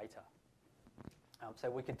income beta. So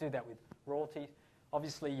we could do that with royalties.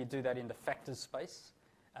 Obviously, you do that in the factors space,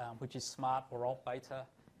 which is smart or alt beta.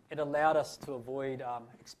 It allowed us to avoid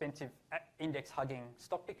expensive index-hugging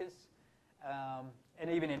stock pickers. And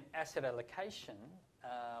even in asset allocation,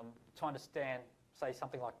 to understand, say,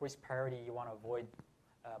 something like risk parity, you want to avoid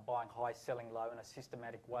buying high, selling low in a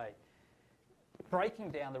systematic way. Breaking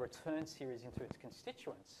down the return series into its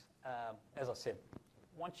constituents, as I said,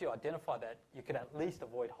 once you identify that, you could at least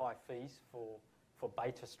avoid high fees for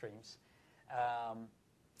beta streams.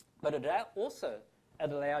 But it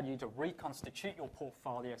allowed you to reconstitute your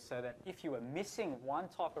portfolio so that if you were missing one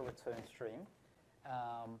type of return stream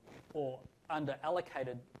or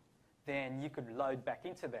under-allocated, then you could load back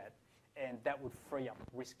into that, and that would free up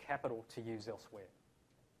risk capital to use elsewhere.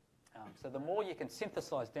 So the more you can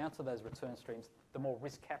synthesize down to those return streams, the more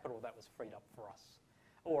risk capital that was freed up for us.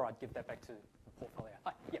 Or I'd give that back to the portfolio.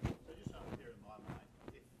 Yeah. So just here in my mind,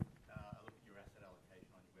 if I look at your asset allocation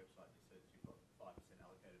on your website, it says you've got 5%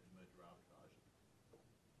 allocated to merger arbitrage.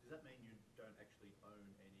 Does that mean you don't actually own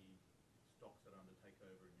any stocks that are under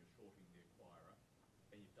takeover and you're shorting the acquirer,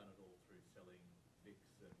 and you've done it all through selling VIX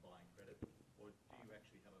and buying credit? Or do you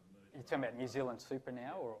actually have a merger? You're talking about New Zealand Super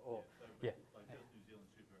now? Yeah. Like does New Zealand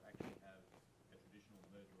Super actually have a traditional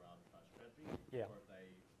merger arbitrage strategy? Yeah. Or is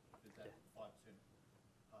that 5%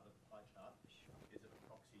 part of the pie chart? Sure. Is it a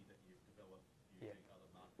proxy that you've developed using other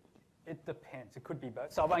markets? It depends. It could be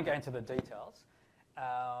both. So I won't go into the details.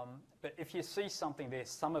 But if you see something there,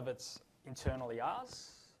 some of it's internally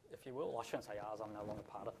ours, if you will. I shouldn't say ours, I'm no longer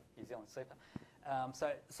part of New Zealand Super.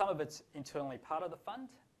 So some of it's internally part of the fund,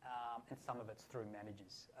 and some of it's through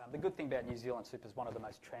managers. The good thing about New Zealand Super is one of the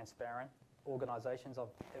most transparent organisations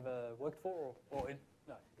I've ever worked for,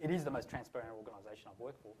 it is the most transparent organisation I've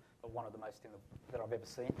worked for, but one of the most that I've ever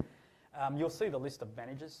seen. You'll see the list of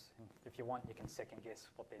managers. If you want, you can second guess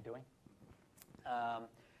what they're doing.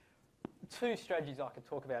 2 strategies I could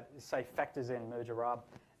talk about is, say, factors and merger arb.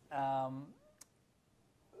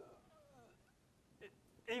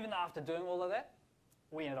 Even after doing all of that,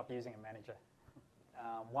 we ended up using a manager.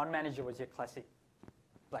 One manager was your classic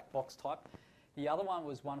black box type. The other one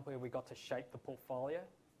was one where we got to shape the portfolio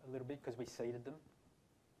a little bit because we seeded them.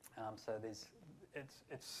 So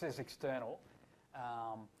it's external,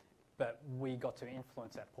 but we got to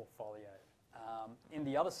influence that portfolio. In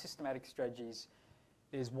the other systematic strategies,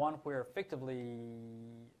 there's one where effectively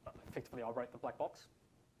I wrote the black box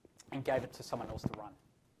and gave it to someone else to run.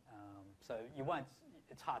 So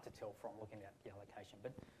it's hard to tell from looking at the allocation.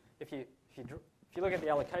 But if you look at the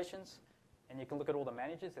allocations and you can look at all the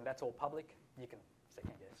managers and that's all public, you can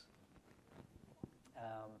second guess.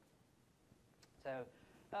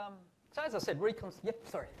 So as I said, yep,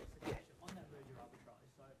 sorry. Yeah. On that merger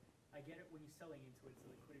arbitrage, so I get it when you're selling into it, it's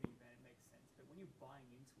a liquidity event, it makes sense. But when you're buying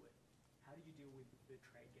into it, how do you deal with the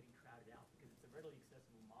trade getting crowded out? Because it's a readily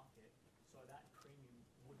accessible market, so that premium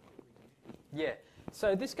would quickly diminish. Yeah.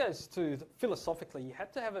 So this goes to, philosophically, you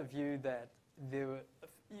have to have a view that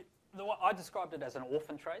I described it as an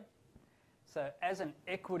orphan trade. So as an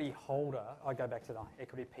equity holder, I go back to the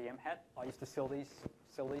equity PM hat. I used to sell these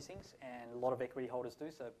things, and a lot of equity holders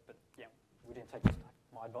do so. But yeah, we didn't take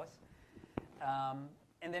my advice.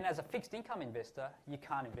 And then as a fixed income investor, you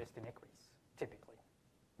can't invest in equities typically.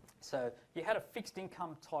 So you had a fixed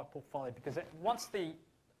income type portfolio because once the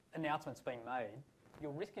announcement's been made,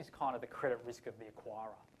 your risk is kind of the credit risk of the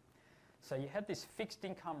acquirer. So you had this fixed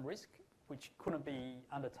income risk, which couldn't be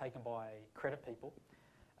undertaken by credit people.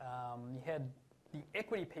 You had the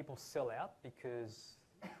equity people sell out because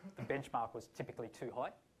the benchmark was typically too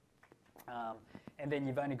high. And then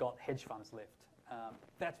you've only got hedge funds left.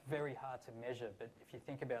 That's very hard to measure, but if you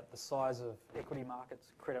think about the size of equity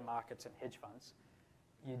markets, credit markets, and hedge funds,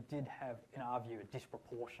 you did have, in our view, a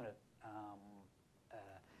disproportionate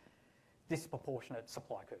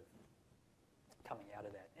supply curve coming out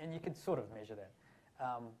of that. And you could sort of measure that.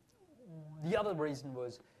 The other reason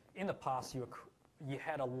was, in the past, you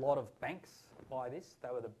had a lot of banks buy this. They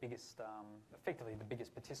were the biggest, effectively the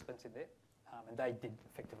biggest participants in there. And they did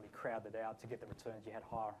effectively crowd it out to get the returns. You had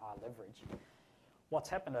higher and higher leverage. What's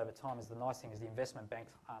happened over time is the nice thing is the investment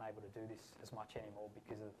banks aren't able to do this as much anymore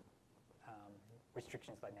because of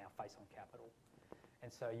restrictions they now face on capital.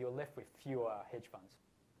 And so you're left with fewer hedge funds.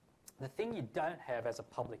 The thing you don't have as a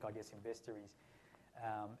public, I guess, investor is,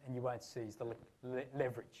 and you won't see, is the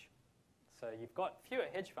leverage. So you've got fewer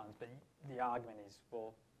hedge funds, but the argument is,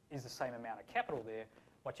 well, is the same amount of capital there?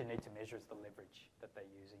 What you need to measure is the leverage that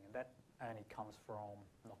they're using, and that only comes from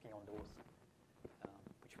knocking on doors,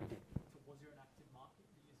 which we did. So was there an active market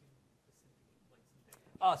using the synthetic?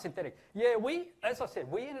 Oh, synthetic. Yeah, as I said,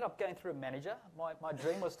 we ended up going through a manager. My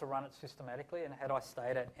dream was to run it systematically, and had I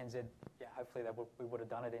stayed at NZ, yeah, hopefully we would have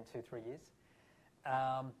done it in 2-3 years.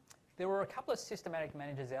 There were a couple of systematic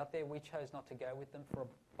managers out there. We chose not to go with them for a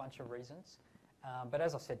bunch of reasons. But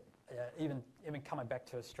as I said, even coming back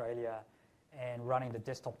to Australia and running the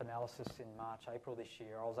desktop analysis in March, April this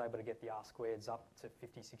year, I was able to get the R-squareds up to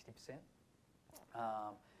 50-60%.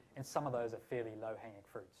 And some of those are fairly low-hanging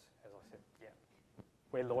fruits, as I said, yeah,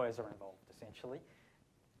 where lawyers are involved, essentially.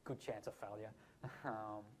 Good chance of failure.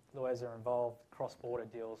 Lawyers are involved, cross-border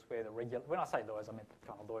deals where when I say lawyers, I mean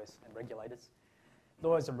kind of lawyers and regulators.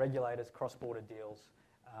 Lawyers and regulators, cross-border deals,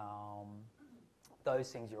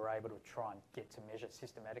 those things you're able to try and get to measure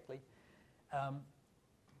systematically.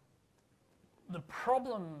 The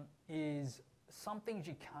problem is some things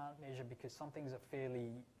you can't measure because some things are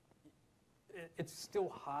it's still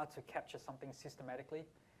hard to capture something systematically,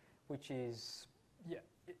 which is, yeah,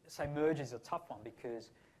 say merge is a tough one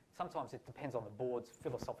because sometimes it depends on the board's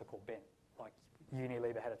philosophical bent. Like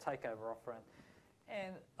Unilever had a takeover offer,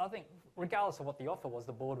 and I think regardless of what the offer was,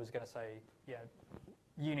 the board was going to say, yeah,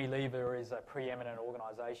 Unilever is a preeminent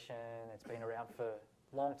organisation, it's been around for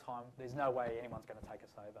a long time, there's no way anyone's going to take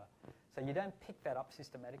us over. So you don't pick that up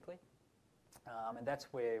systematically, and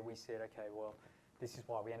that's where we said, okay, well, this is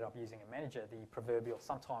why we ended up using a manager. The proverbial,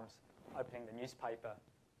 sometimes opening the newspaper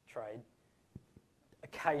trade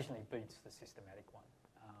occasionally beats the systematic one.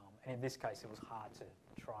 And in this case, it was hard to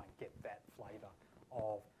try and get that flavour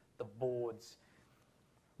of the board's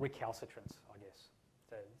recalcitrance, I guess.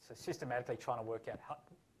 So systematically trying to work out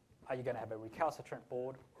are you going to have a recalcitrant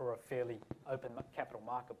board or a fairly open capital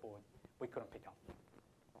market board, we couldn't pick up.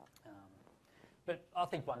 But I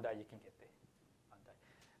think one day you can get there. One day.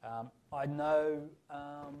 I know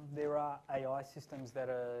there are AI systems that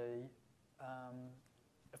are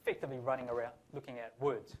effectively running around looking at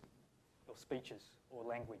words or speeches or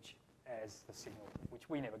language as the signal, which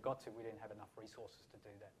we never got to. We didn't have enough resources to do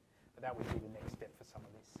that. But that would be the next step for some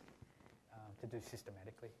of this, to do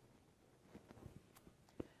systematically.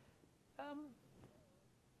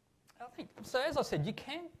 I think, so as I said, you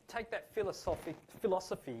can take that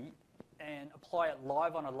philosophy and apply it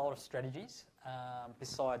live on a lot of strategies,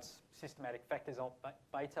 besides systematic factors of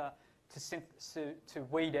beta, to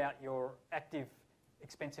weed out your active,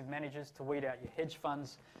 expensive managers, to weed out your hedge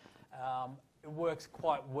funds. It works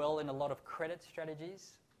quite well in a lot of credit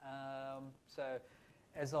strategies. So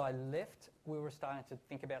as I left, we were starting to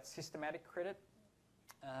think about systematic credit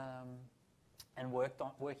and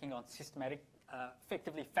working on systematic,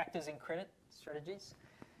 effectively factors in credit strategies.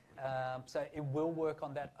 So it will work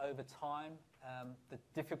on that over time. The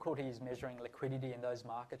difficulty is measuring liquidity in those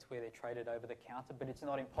markets where they're traded over the counter, but it's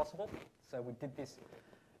not impossible. So we did this.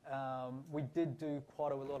 We did do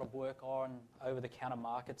quite a lot of work on over-the-counter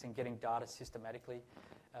markets and getting data systematically.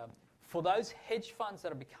 For those hedge funds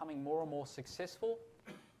that are becoming more and more successful,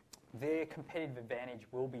 their competitive advantage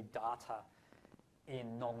will be data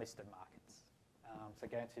in non-listed markets. So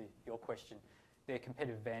going to your question, their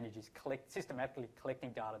competitive advantage is systematically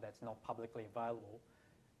collecting data that's not publicly available,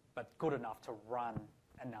 but good enough to run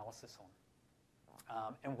analysis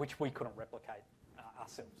on, and which we couldn't replicate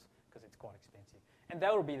ourselves because it's quite expensive. And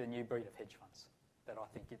that will be the new breed of hedge funds that I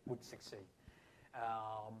think it would succeed.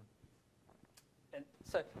 And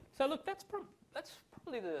so look, that's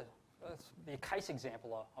probably the case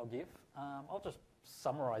example I'll give. I'll just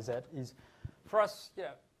summarise that. Is for us,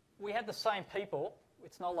 we had the same people.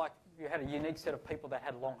 It's not like you had a unique set of people that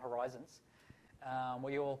had long horizons.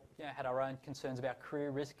 We all had our own concerns about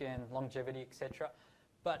career risk and longevity, etc.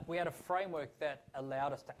 But we had a framework that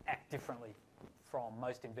allowed us to act differently from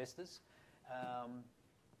most investors.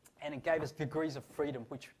 And it gave us degrees of freedom,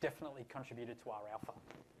 which definitely contributed to our alpha.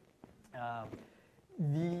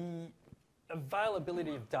 The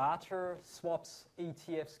availability of data, swaps,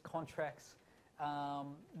 ETFs, contracts,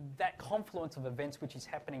 that confluence of events which is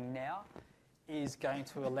happening now is going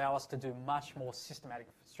to allow us to do much more systematic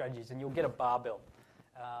strategies, and you'll get a barbell.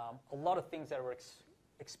 A lot of things that are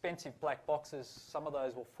expensive black boxes, some of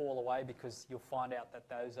those will fall away because you'll find out that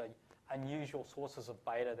those are unusual sources of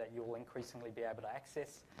beta that you'll increasingly be able to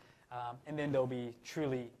access. And then there'll be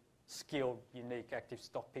truly skilled, unique active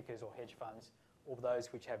stock pickers or hedge funds, or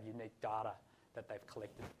those which have unique data that they've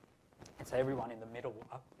collected. And so everyone in the middle,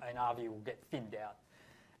 in our view, will get thinned out.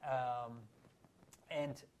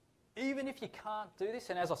 And even if you can't do this,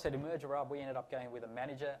 and as I said, in merger arb, we ended up going with a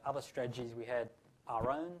manager. Other strategies, we had our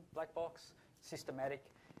own black box, systematic,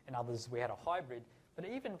 and others we had a hybrid. But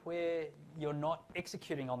even where you're not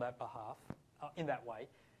executing on that behalf, in that way,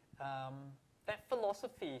 that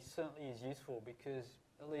philosophy certainly is useful because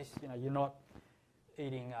at least you're not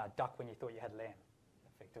eating duck when you thought you had lamb,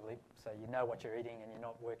 effectively. So you know what you're eating and you're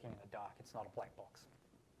not working in the dark. It's not a black box.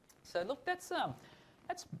 So look, that's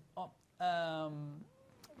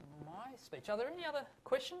my speech. Are there any other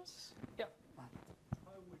questions? Yeah.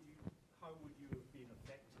 How would you have been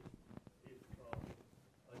affected if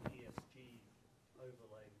an ESG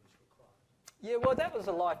overlay was required? Yeah, well, that was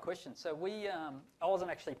a live question. So I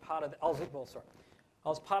wasn't actually part of I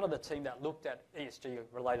was part of the team that looked at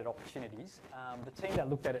ESG-related opportunities. The team that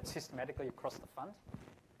looked at it systematically across the fund.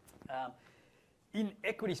 In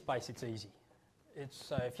equity space, it's easy.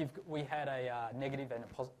 So we had a negative and a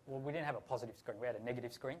positive. Well, we didn't have a positive screen. We had a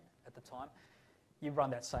negative screen at the time. You run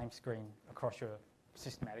that same screen across your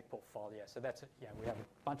systematic portfolio. So that's it. Yeah, we have a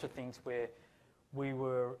bunch of things where we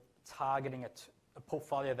were targeting a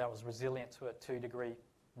portfolio that was resilient to a 2-degree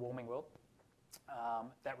warming world.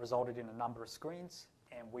 That resulted in a number of screens,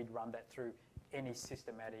 and we'd run that through any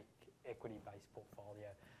systematic equity-based portfolio.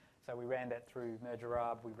 So we ran that through merger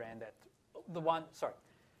arb. We ran that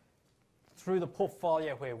through the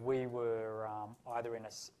portfolio where we were either in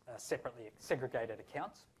a separately segregated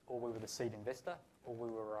account, or we were the seed investor, or we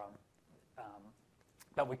were,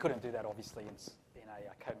 but we couldn't do that obviously in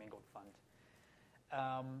a commingled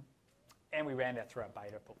fund. And we ran that through our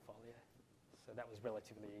beta portfolio. So that was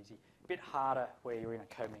relatively easy. A bit harder where you're in a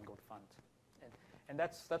commingled fund. And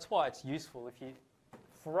that's why it's useful.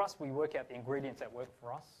 For us, we work out the ingredients that work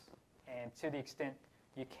for us, and to the extent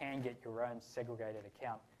you can get your own segregated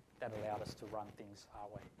account, that allowed us to run things our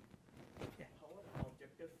way. Yeah. How are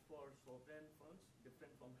objectives for sovereign funds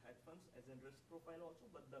different from hedge funds as in risk profile also,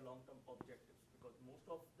 but the long-term objectives? Because most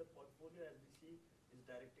of the portfolio, as we see, is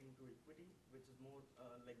directing to equity, which is more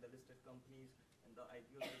like the listed companies and the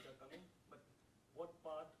IPOs which are coming. But what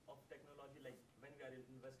part of technology, like when we are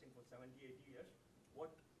investing for 70, 80 years,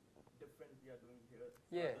 what different we are doing here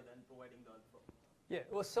rather than providing the alpha? Yeah,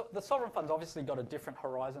 well, so the sovereign fund's obviously got a different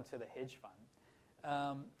horizon to the hedge fund.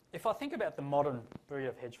 If I think about the modern breed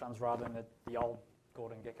of hedge funds rather than the old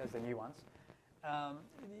Gordon Geckos, the new ones,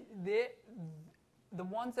 the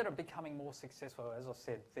ones that are becoming more successful, as I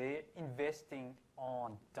said, they're investing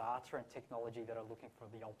on data and technology that are looking for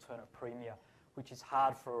the alternate premia, which is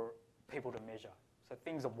hard for people to measure. So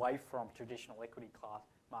things away from traditional equity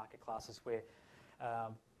market classes where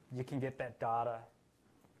you can get that data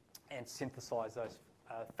and synthesize those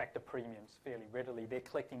factor premiums fairly readily. They're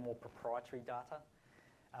collecting more proprietary data.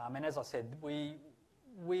 And as I said, we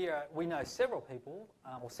know several people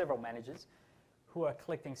or several managers who are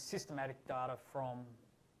collecting systematic data from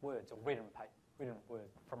words or written word,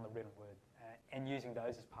 from the written word, and using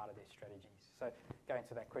those as part of their strategies. So going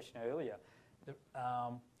to that question earlier,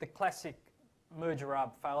 the classic merger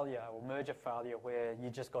arb failure or merger failure where you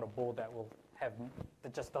just got a board that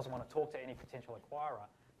just doesn't want to talk to any potential acquirer,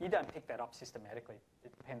 you don't pick that up systematically.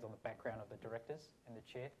 It depends on the background of the directors and the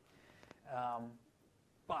chair.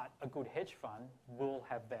 But a good hedge fund will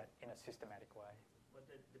have that in a systematic way. But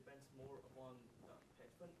it depends more upon the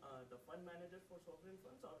hedge fund, the fund managers for sovereign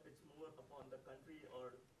funds, or it's more upon the country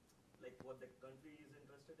or like what the country is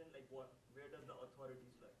interested in, like where does the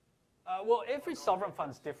authorities lie? Well, every sovereign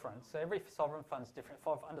fund's different. So every sovereign fund's different, if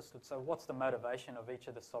I've understood. So what's the motivation of each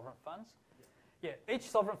of the sovereign funds? Yeah, each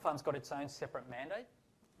sovereign fund's got its own separate mandate.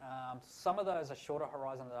 Some of those are shorter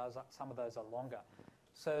horizon, some of those are longer.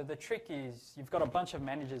 So the trick is you've got a bunch of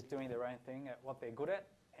managers doing their own thing at what they're good at,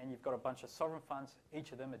 and you've got a bunch of sovereign funds.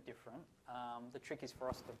 Each of them are different. The trick is for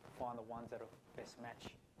us to find the ones that will best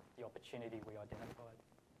match the opportunity we identified.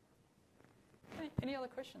 Any other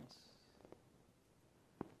questions?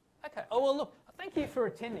 Okay. Oh, well, look, thank you for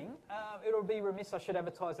attending. It'll be remiss I should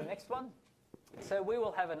advertise the next one. So we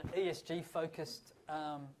will have an ESG-focused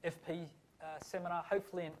FP seminar,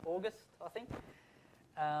 hopefully in August, I think.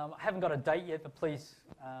 I haven't got a date yet, but please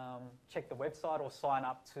check the website or sign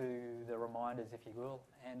up to the reminders if you will.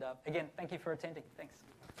 And again, thank you for attending. Thanks.